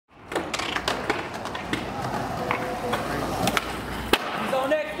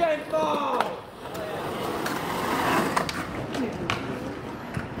Shit.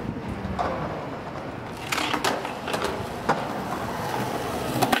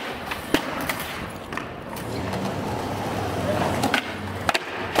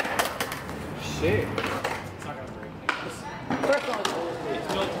 It's not gonna break. First one. It's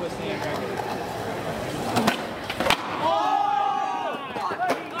no twisting and dragging.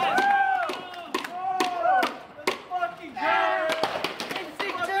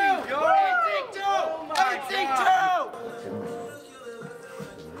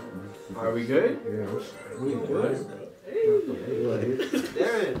 Are we good? Yeah, we good.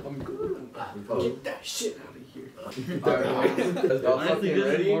 Darren, I'm good. Get that shit out of here. y'all fucking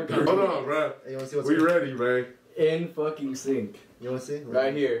ready? Hold on, bro. Hey, you wanna see what's We ready, man. In fucking sync. You wanna see?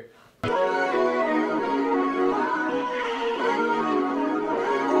 Right here.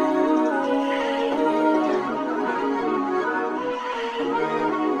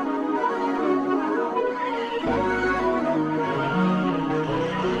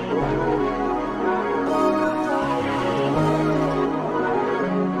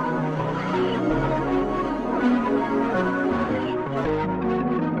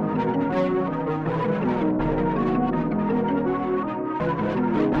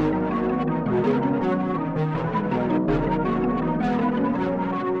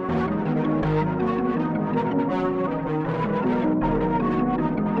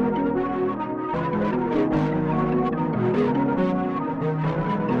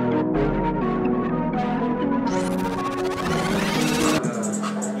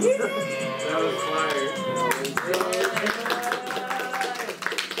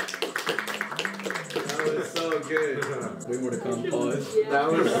 Way more to come, pause.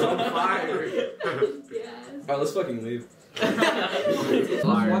 That was so fire. Alright, let's fucking leave. Let's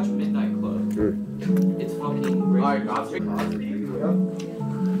watch Midnight Club. It's fucking great. Alright,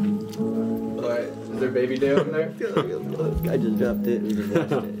 Alright, is there baby day over there? I just dropped it. We just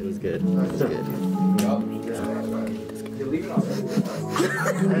watched it. It was good. It was good. You're leaving already?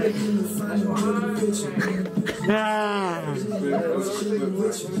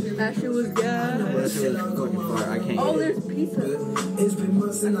 That shit was good. That shit was fucking fire. I can't Oh, get it. there's pizza. It's been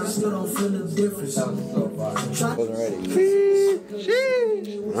months and I still don't feel the difference. That was so far. Wasn't ready.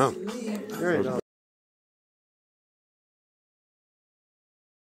 Wow. Alright,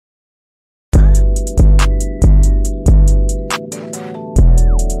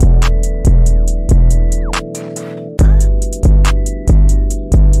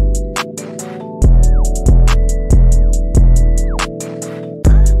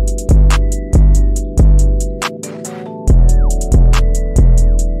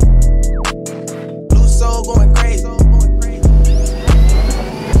 Going crazy.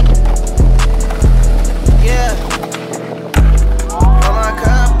 Yeah. Pour my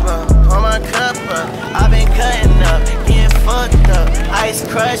cup up. I've been cutting up, getting fucked up, ice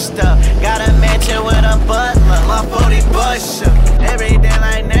crushed up. Got a mansion with a butler, my 40 bush up. Every day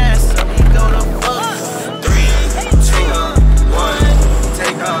like NASA, we go to fuck. 3, 2, 1,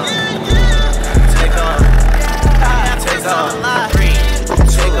 take off. Take off. Take off. 3,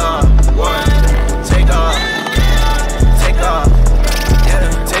 take off. 1. Take off,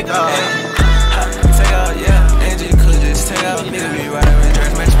 yeah, take off, yeah. Angie could just take off. Nigga be riding with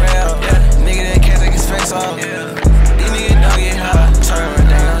dress match rail, yeah. Nigga that can't take his face off, yeah. These niggas don't get high, turn around,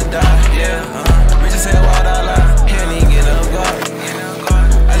 they gon' die, yeah. Bitches say wild out loud, he don't even get up guard.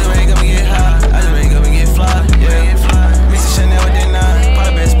 I just wake up and get high, I just wake up and get fly, yeah. Mix the Chanel with that 9,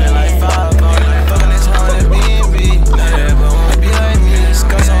 probably been spend like 5 on it. Fuckin' this hard at B&B, nah, yeah, but wanna be like me.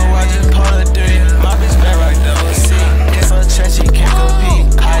 Scars on watch, just pull the 3. My bitch been right double C. It's so trashy, can't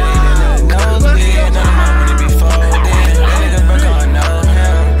compete. Hide it in the nosebleed. None of my money be folded. That nigga broke on know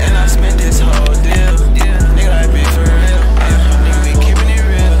him. And I spent this whole deal. Nigga like be for real. Nigga be keeping it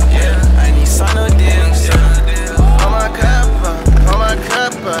real. I need sign no deals. Pour my cup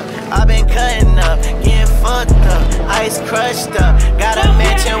up. I've been cutting up, getting fucked up, ice crushed up. Got a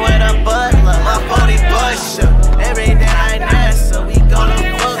mansion with a butler, my 40 bush up. Every day I NASA, we go to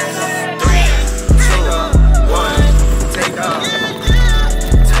fuck. 3, 2, 1, take off.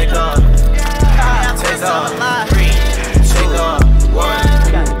 Take off. Take off. 3, take off.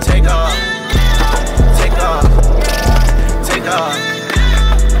 1, take off. Take off. Take off.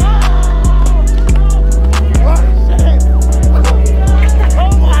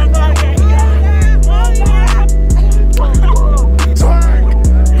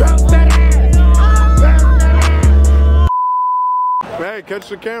 Hey, catch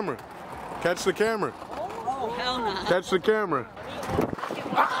the camera. Catch the camera. Oh, hell no. Catch the camera.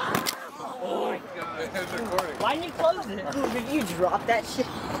 Why didn't you close it? Did you drop that shit?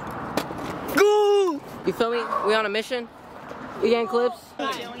 You feel me? We on a mission? We getting clips?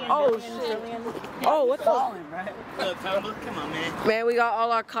 Oh shit. Oh, what the? Come on, man. Man, we got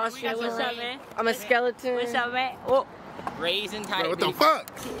all our costumes. What's up, man? I'm a skeleton. What's up, man? Oh. Raising tight. What the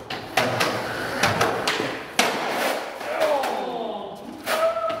fuck?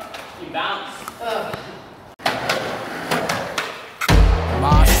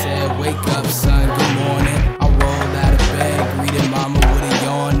 Ma said, wake up, son, good morning. I rolled out of bed, greeted mama with a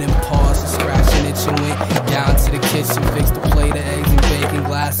yawn and paused, scratching itch and went down to the kitchen, fixed a plate of eggs and bacon,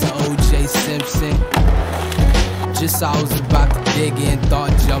 glass of OJ Simpson. Just I was about to dig in,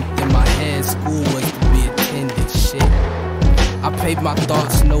 thought jumped in my head, school was to be attended, shit. I paid my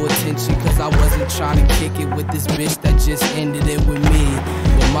thoughts no attention, cause I wasn't trying to kick it with this bitch that just ended it with me.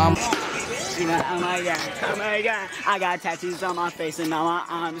 But mama... Oh my god, I got tattoos on my face and on my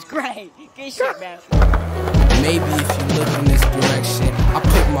arms. Great, good shit, man. Maybe if you look in this direction, I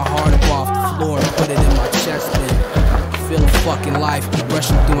pick my heart up off the floor and put it in my chest. Feel fucking life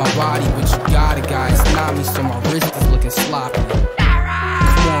rushing through my body, but you got it, guys. Not me, so my wrist is looking sloppy.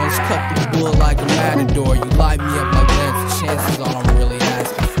 Come on, let's cut the bull like a matador. You light me up like Lance, chances all I'm really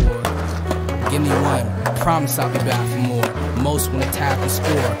asking for. Give me one, I promise I'll be back for more. Most wanna tap and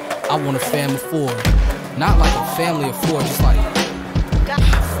score. I want a family of 4. Not like a family of 4, just like,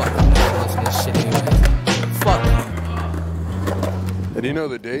 fuck, I'm not listening to this shit anyway. Fuck. And do you know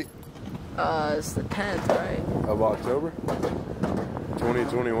the date? It's the 10th, right? Of October?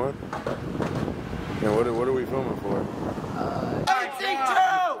 2021? And what are we filming for?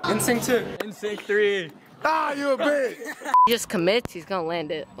 Instinct 2. Instinct 3. Ah, you a bitch! He just commits, he's gonna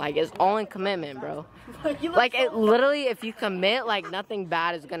land it. Like, it's all in commitment, bro. Like, it literally, if you commit, like, nothing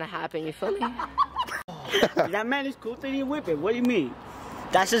bad is gonna happen, you feel me? That man is Cool Titty and Whippet. What do you mean?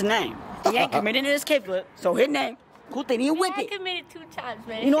 That's his name. He ain't committed to this kickflip, so his name, Cool Titty and Whippet. I committed 2 times,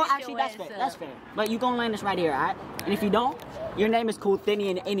 man. You know what? Actually, that's fair. That's fair. But you gonna land this right here, alright? And if you don't, your name is Cool Titty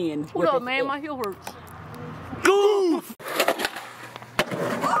and Indian. Hold up, man. My heel hurts. Goof!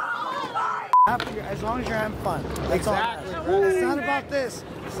 As long as you're having fun. That's all. It's not about this.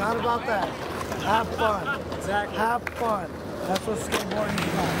 It's not about that. Have fun. Exactly. Have fun. That's what skateboarding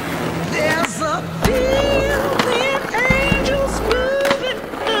is about. There's a billion angels moving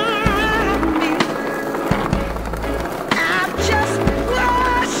around me. I just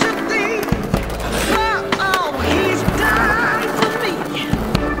worship thee for all he's done for me.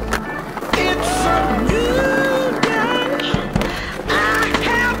 It's a new day. I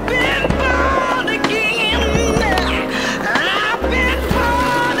have been born again. I've been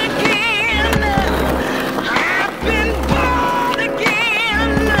born again. I've been born again.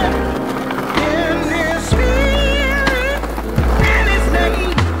 In his spirit and his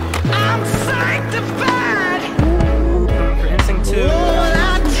name, I'm sanctified. For Instinct 2. Lord, I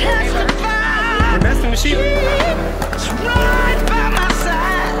testify. You're messing with sheep. It's right by my side.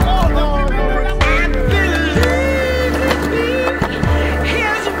 I believe in me.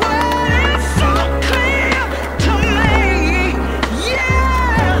 His word is so clear to me.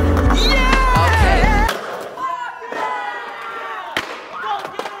 Yeah, yeah.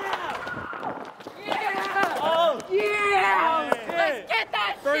 Let's get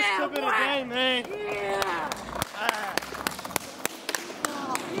that First shit, clip of the game, man.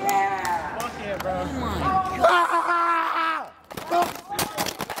 Fuck yeah, bro.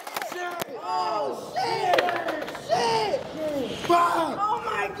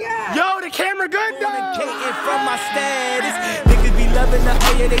 Yo, the camera good though! Communicating from my status. Niggas be loving the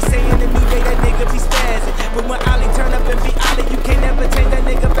oh yeah, they saying to me, yeah, that nigga be spazzing. But when Ollie turn up and be Ollie, you can't never change that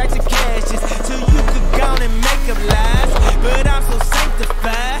nigga back to cashes. Till you could go on and make up lies. But I'm so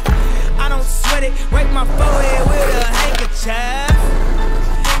sanctified. I don't sweat it, wipe my forehead with a handkerchief.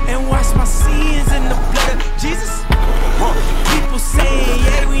 And wash my sins in the blood of Jesus. People saying,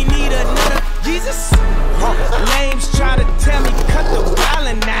 yeah, we need another Jesus. Lames try to tell me, cut the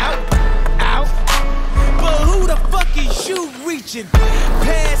wildin' out. But who the fuck is you reaching?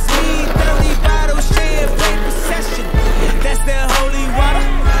 Pass me 30 bottles, champagne procession. That's that holy water.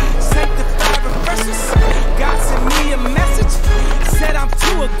 Sanctified reverses. God sent me a message. Said I'm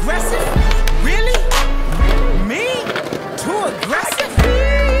too aggressive. Really? Me? Too aggressive?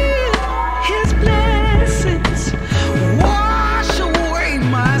 His blessings wash away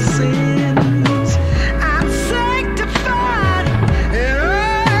my sins. I'm sanctified and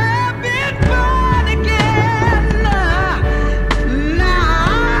I've been born again. Now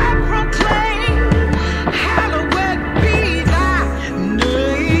I proclaim, hallowed be thy name.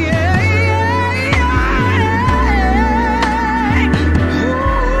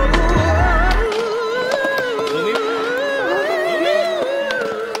 Oh,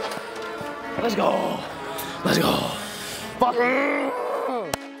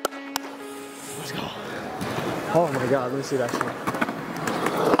 God, let me see that shit.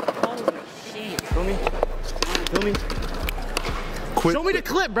 Feel me? Feel me? Quit Show me the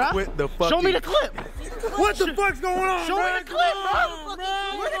clip, bro. Quit the fucking. Show me the clip. What the fuck's going on, Show bro? me the clip, bro.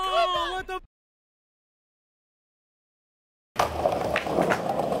 Where the clip at? What the?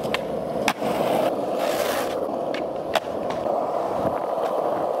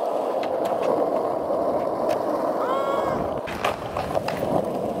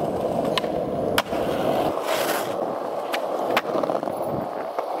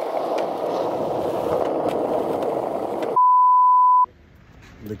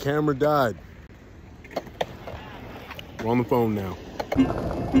 The camera died. We're on the phone now.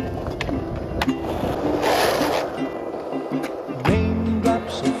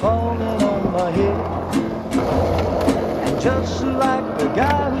 Raindrops are falling on my head, and just like the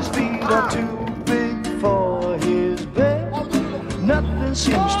guy whose feet are too big for his bed, nothing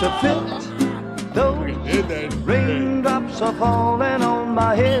seems to fit. Those raindrops are falling on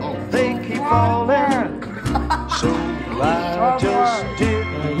my head, they keep falling. So I just did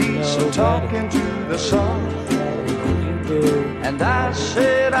me some talking to the sun, and I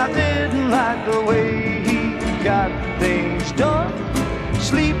said I didn't like the way he got things done,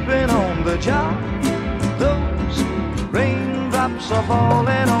 sleeping on the job. Those raindrops are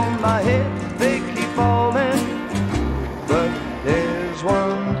falling on my head, they keep falling. But there's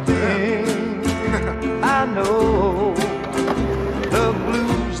one thing I know, the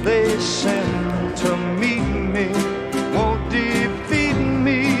blues they send to meet me won't defeat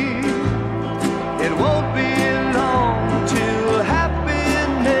me. It won't be long till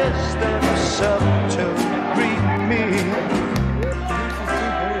happiness steps up to greet me.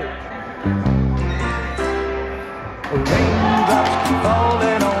 Raindrops keep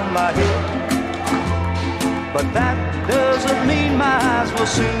falling on my head, but that doesn't mean my eyes will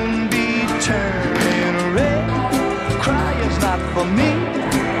soon be turning red. Crying's not for me,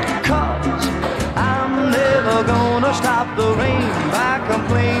 'cause I'm never gonna stop the rain by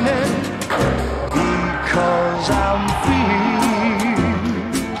complaining, because I'm free.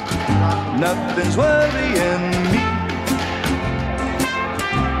 Nothing's worrying me.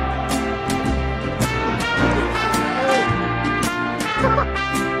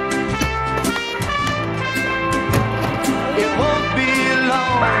 It won't be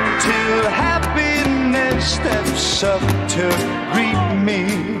long till happiness steps up to greet me.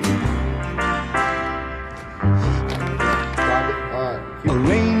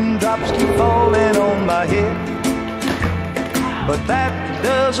 Raindrops keep falling on my head, but that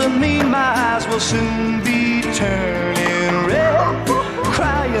doesn't mean my eyes will soon be turning red.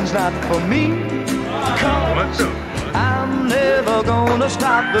 Crying's not for me, 'cause I'm never gonna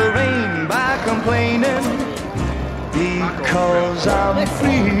stop the rain by complaining, because I'm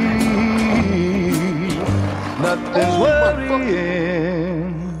free. Nothing's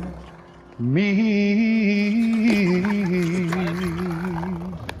worrying me.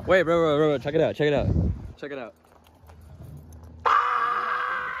 Wait, bro, check it out, check it out. Check it out.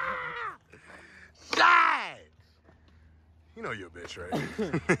 You know you're a bitch, right?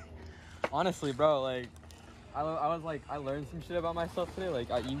 Honestly, bro, like, I was like, I learned some shit about myself today. Like,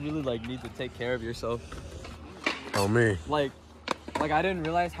 you really like need to take care of yourself. Oh, me. Like I didn't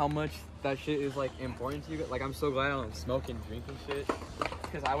realize how much that shit is like important to you. Like, I'm so glad I don't smoke and drink and shit,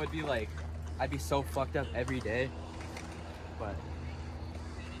 because I would be like, I'd be so fucked up every day. But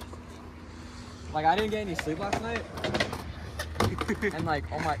like, I didn't get any sleep last night, and like,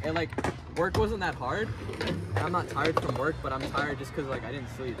 oh my, and like, work wasn't that hard. And I'm not tired from work, but I'm tired just because like I didn't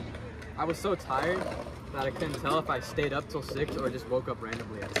sleep. I was so tired that I couldn't tell if I stayed up till 6 or just woke up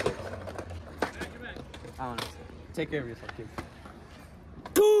randomly at 6. I don't know. Take care of yourself, kid.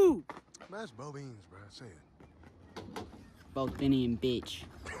 Dude! Smash Bo Beans, bro. Say it. Both Benny and bitch.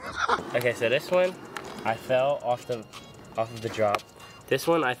 Okay, so this one, I fell off of the drop. This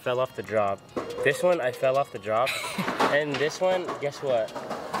one, I fell off the drop. This one, I fell off the drop. And this one, guess what?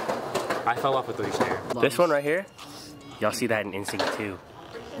 I fell off a 3-stair. This one right here, y'all see that in Instinct 2.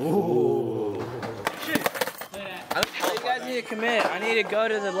 Ooh. You guys need to commit. I need to go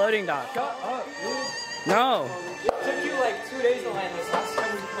to the loading dock. Shut up, dude. No. It took you like 2 days to land this last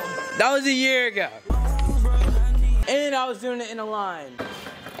time we filmed. That was a year ago. And I was doing it in a line.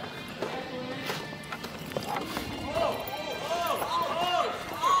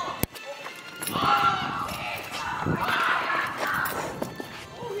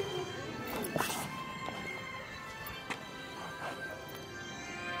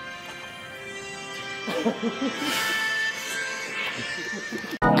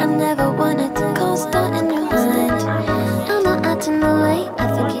 I never wanted to cause that in your mind. I'm not acting the way I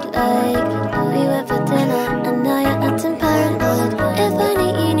think you'd like. We went for dinner and now you're acting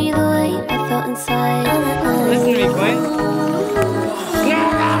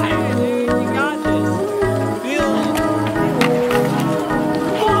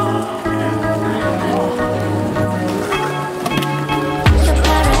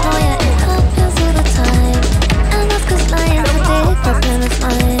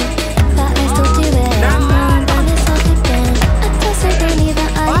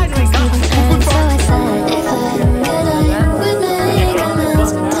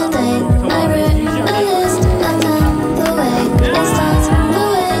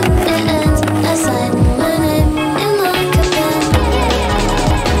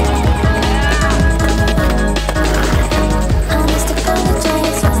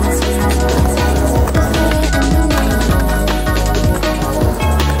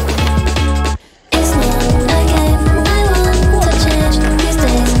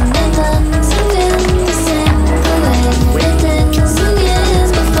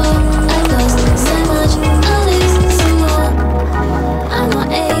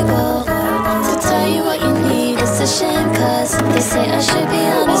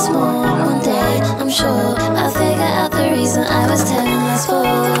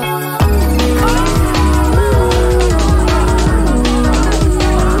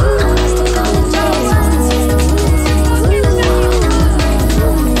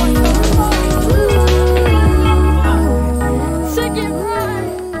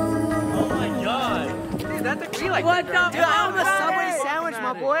be like What that. the? Dude, I'm a Subway sandwich,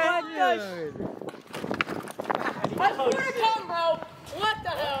 my boy. I swear to come, bro. What the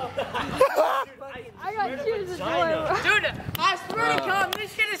hell? I got tears of joy. Dude, I swear to come,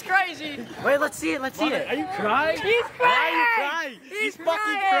 this shit is crazy. Wait, let's see it. Let's see it. Are you crying? He's crying. Why are you crying? He's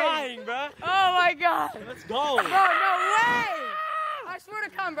fucking crying, bro. Oh my god. Let's go. Bro, no way. I swear to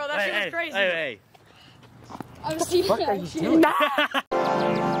come, bro. That shit is crazy. Hey. I'm seeing What are you doing?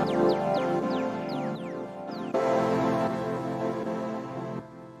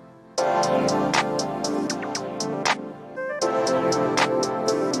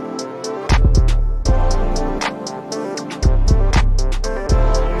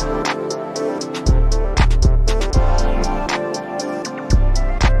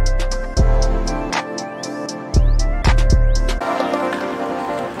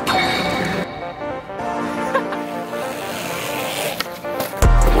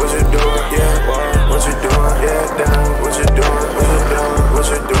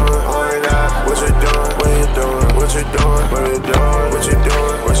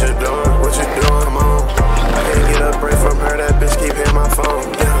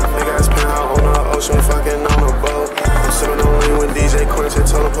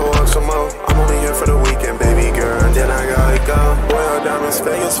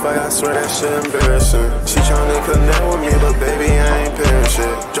 I swear that shit embarrassing. She tryna connect with me, but baby, I ain't paying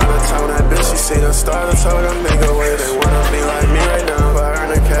shit. Drop the top on that bitch, she see the stars, I told her to make a way. They wanna be like me right now, but her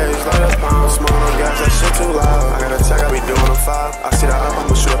in a cage, like a pound. Smoke on gas, that shit too loud. I got a tech, I be doing a 5. I see the up,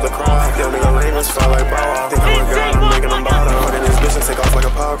 I'ma shoot up the crowd. Yo, nigga lame as fuck like Bow Wow. Think I'm a girl, I'm making them bottom. Put in this bitch and take off like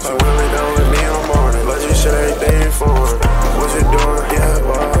a pop. So when they down with me in the morning, but you shit ain't day for her. What you doing? Yeah,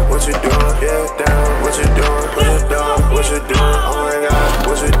 what you doing? Yeah, down. What you doing? What you doing? What you doing? Oh my god,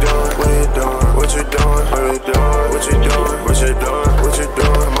 what you doing? What you doing? What you doing? What you doing? What you doing? What you doing? What you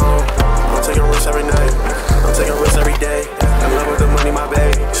doing? Come on, I'm taking risks every night. I'm taking risks every day. In love with the money, my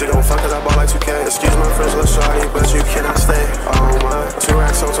babe. She gon' fuck cause I bought like 2K. Excuse my French, little shawty, but you cannot stay. Oh my, 2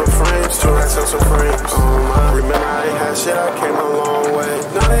 racks on some frames, 2 racks on some frames. Oh my, remember I ain't had shit, I came a long way.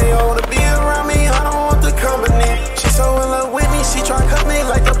 Now they all wanna be around me, I don't want the company. She so in love with me, she try cut me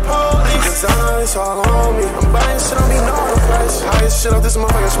like the police. Designer, it's all on me. I'm buying shit on me, knowing the price. Highest shit off this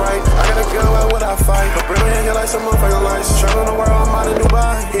motherfucker's right. I gotta go out what I fight. But brilliant, get like some motherfucking lights. Traveling the world, I'm out in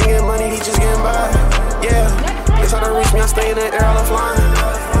Dubai. He ain't getting money, he just getting by. Yeah, it's hard to reach me, I stay in the air, I'm flying.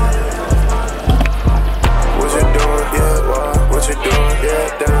 What you doing? Yeah, what you doing?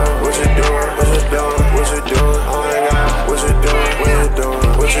 Yeah, down. What you doing? What you doing? What you doing? Oh my god, what you doing? What you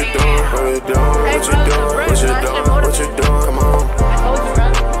doing? What you doing? What you doing? What you doing? What you doing? What you doing? Come on.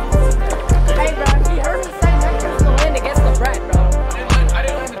 Hey, bro, he heard me say Darrector's gonna win against the Brett, bro. I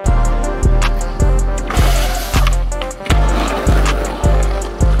didn't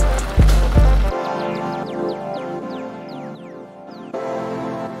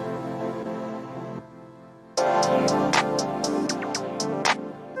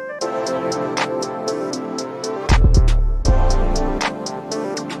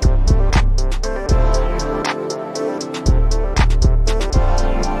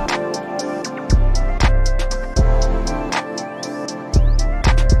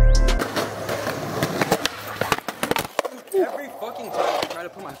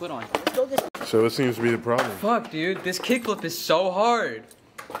So what seems to be the problem? Fuck, dude, this kickflip is so hard.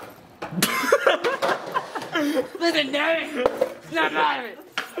 Listen, damn it. Snap out of it.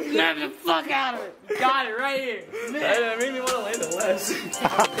 Snap the fuck out of it. Got it right here. That made me want to land it less.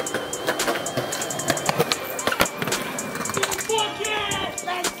 Fuck yeah!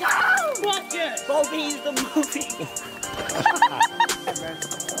 Let's go! Fuck yeah! Bobby's the movie.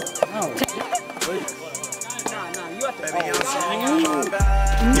 Nah, you have to.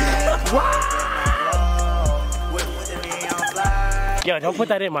 Yo, don't put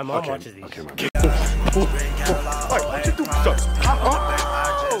that in. My mom watches these. Okay, Let's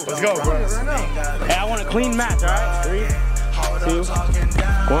go, bro. Hey, I want a clean match, alright? 3, 2,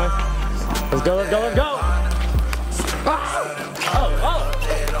 1. Let's go, let's go, let's go!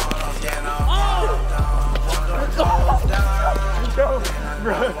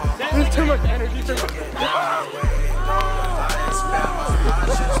 There's too much energy.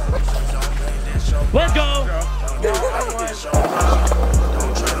 Let's go!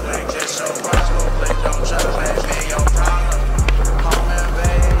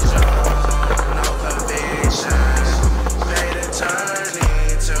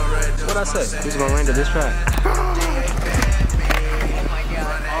 What'd I say? Who's gonna land to this track?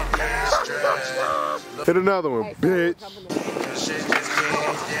 Hit another one, bitch.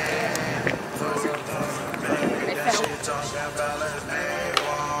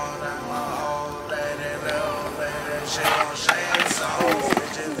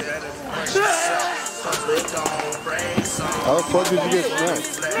 How the fuck did you get smacked?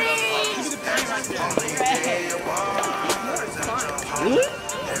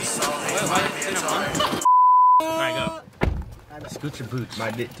 Alright, go. Scoot your boots.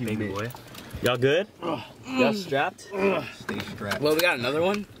 My dick too big. Boy. Y'all good? Y'all strapped? Stay strapped. Well, we got another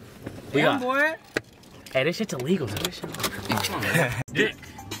one. We got. Boy. Hey, this shit's illegal. This shit. Dick.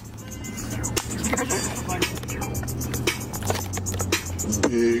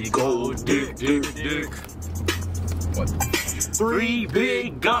 Big old dick. What? 3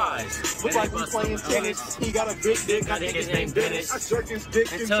 big guys. Look like we playing tennis. He got a big dick. I think his name Dennis. I jerk his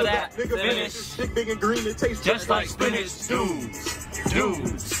dick until that nigga finish. Dick big and green. It tastes just like spinach.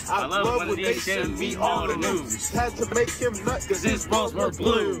 Dudes. I love when they send me all the news. Had to make him nut cause his balls were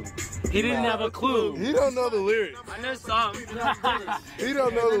blue. He didn't have a clue. He don't know the lyrics. I know some. He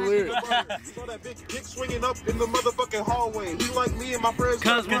don't know the lyrics. Saw that big dick swinging up in the motherfucking hallway. He like me and my friends.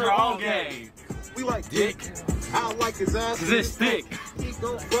 Cause we're all gay. We like dick. I like his ass. Cause it's thick. He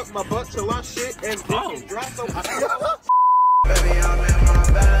gon' fuck my butt till I shit and dick is dry so I Baby, I'm in my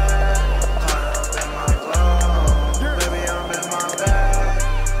bag, caught up in my glow. Baby, I'm in my bag,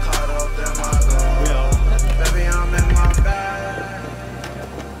 caught up in my glow. Baby, I'm in my bag.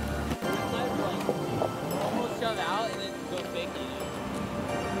 Almost shove out and then go fake it.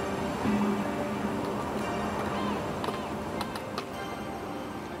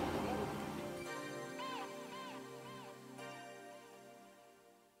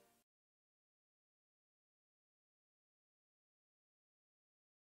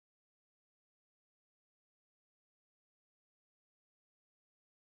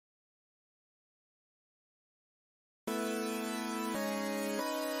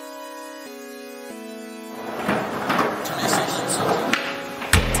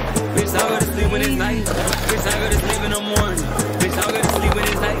 Bitch, I go to sleep when it's night. Bitch, I go to sleep in the morning. Bitch, I go to sleep when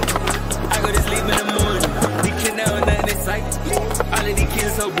it's night. I go to sleep in the morning. These kids now and nothing in sight. All of these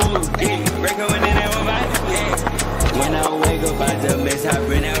kids so bored. Yeah, break up and then they won't bite. Yeah. When I wake up, I just miss how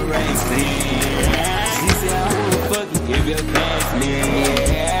bring that race. She said, I wanna fuck you if you pass me.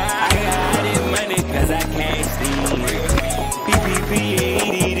 Yeah. I got this money cause I can't see. PPP,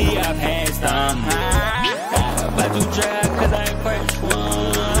 I passed on. About to drive cause I ain't first one.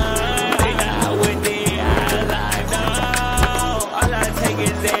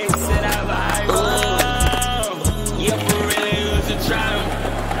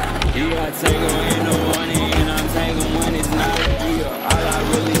 Take them in the morning and I'm taking when it's not real. All I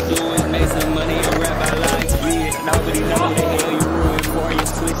really do is make some money and rap. I like it. Nobody know the hell you ruin for you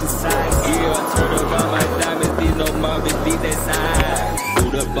switching sides. Yeah, I turn up all my diamonds. These no marbles, these that side.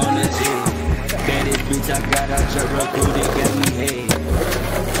 Boot up on the shit. Baddest bitch I got out your recruit that got me head.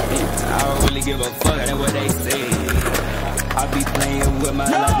 I don't really give a fuck, that's what they say. I be playing with my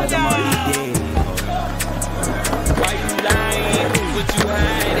life like I'm already dead. Why you lying? What you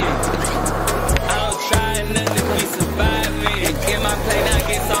hiding? Trying nothing to be surviving. In my plane, I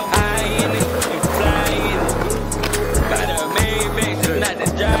get so high in it and flying. By the Maybach, not the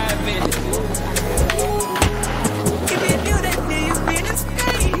driving. If you do that, then you feel the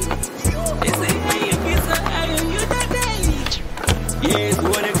stage. They say, hey, you get so high and you that day. Yeah, it's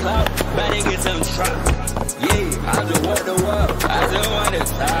 1 o'clock, but they get some truck. Yeah, I just want the world, I just want to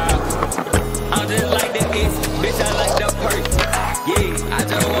stop. I'm just like the S, bitch, I like the perk. Yeah, I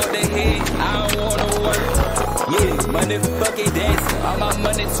just want the head, I don't wanna work. Yeah, money fucking dancing, all my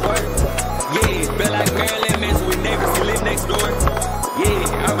money twerk. Yeah, feel like Marilyn Manson with neighbors who live next door.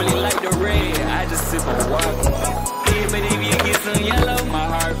 Yeah, I really like the red, I just sip a walk. Yeah, but if you get some yellow, my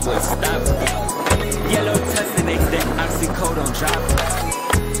heart would stop. Yellow Tussinates, that oxycodone drop.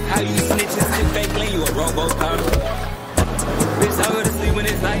 How you snitching, sit fake, lane, you a Robocop. Bitch, I go to sleep when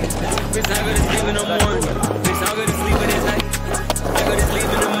it's night. Bitch, I go to sleep in the morning. Bitch, I go to sleep when it's night. I go to sleep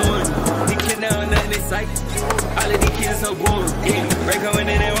in the morning. These kids now nothing in sight. All of these kids so bored. Yeah, break up and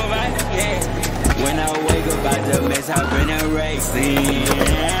then they won't bite. Yeah. When I wake up, I just mess up in a racing.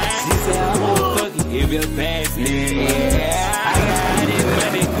 She said, I won't fuck you if you pass me. Yeah. I got this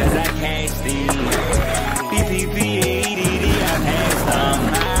money cause I can't see. PPP, ADD, I passed on.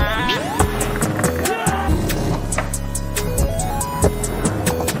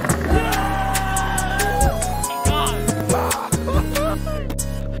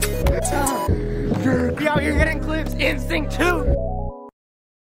 Yo, you're getting clips. Instinct 2.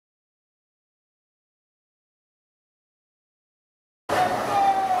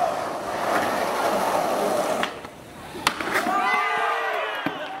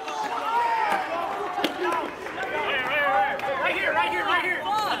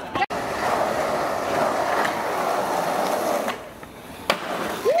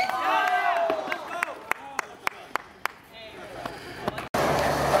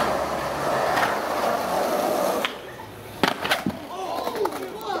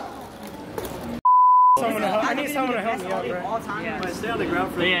 someone to help. I need someone to help me out, bro. Yeah. Stay on the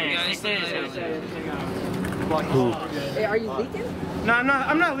ground for Yeah, stay. Hey, are you leaking? No,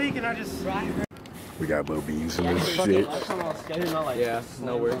 I'm not leaking. I just. We got Bo Bees and this shit. Yeah,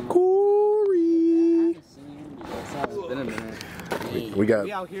 nowhere. Corey. It's been a minute. We got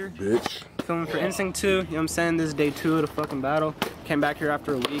We out here. bitch. Filming for Instinct 2, you know what I'm saying? This is day 2 of the fucking battle. Came back here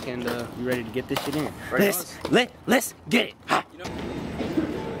after a week and we ready to get this shit in. Let's get it. Ha.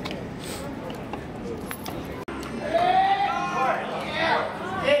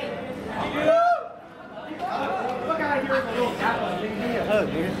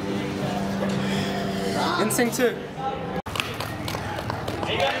 Instinct 2.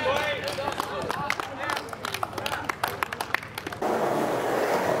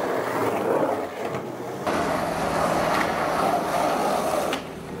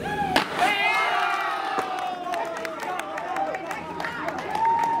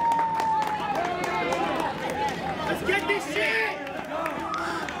 Let's get this shit!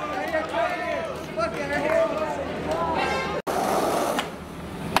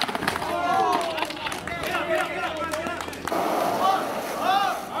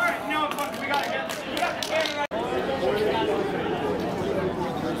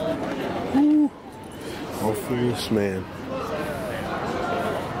 All for this man.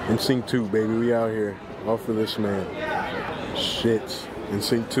 Instinct 2, baby. We out here. All for this man. Shit.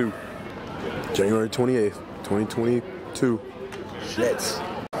 Instinct 2. January 28th, 2022. Shits.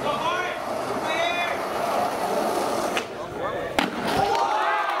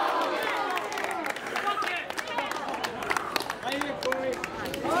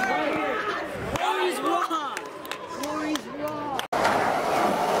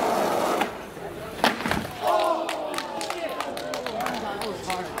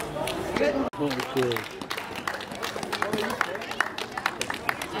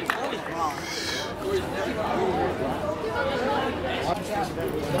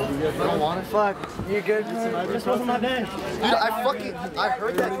 Fuck, you good? This wasn't my day. Dude, I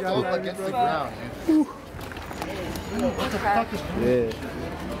heard that thump against the ground. What the fuck is Yeah.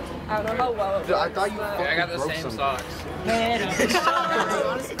 I don't know how well. Dude, I thought you I got the same socks.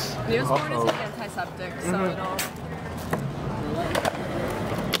 Neosporin is antiseptic, so it'll.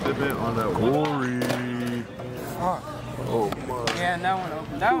 On that Corey. Oh my. Yeah, and that one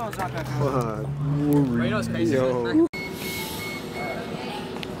open. That one was not that good. Fuck. Corey. You know what's crazy? Yo.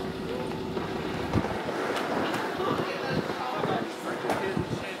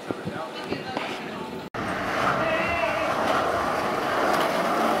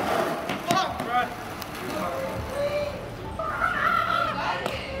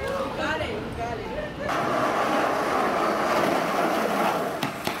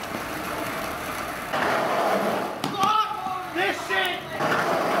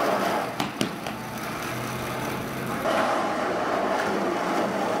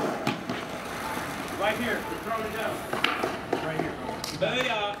 Right here. We're throwing it down. Right here.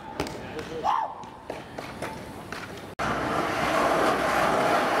 Booyah.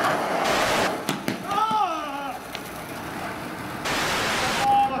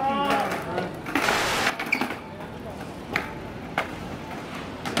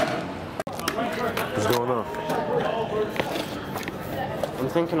 What's going on?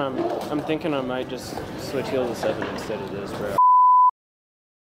 I'm thinking I might just switch heels to 7 instead of this, bro.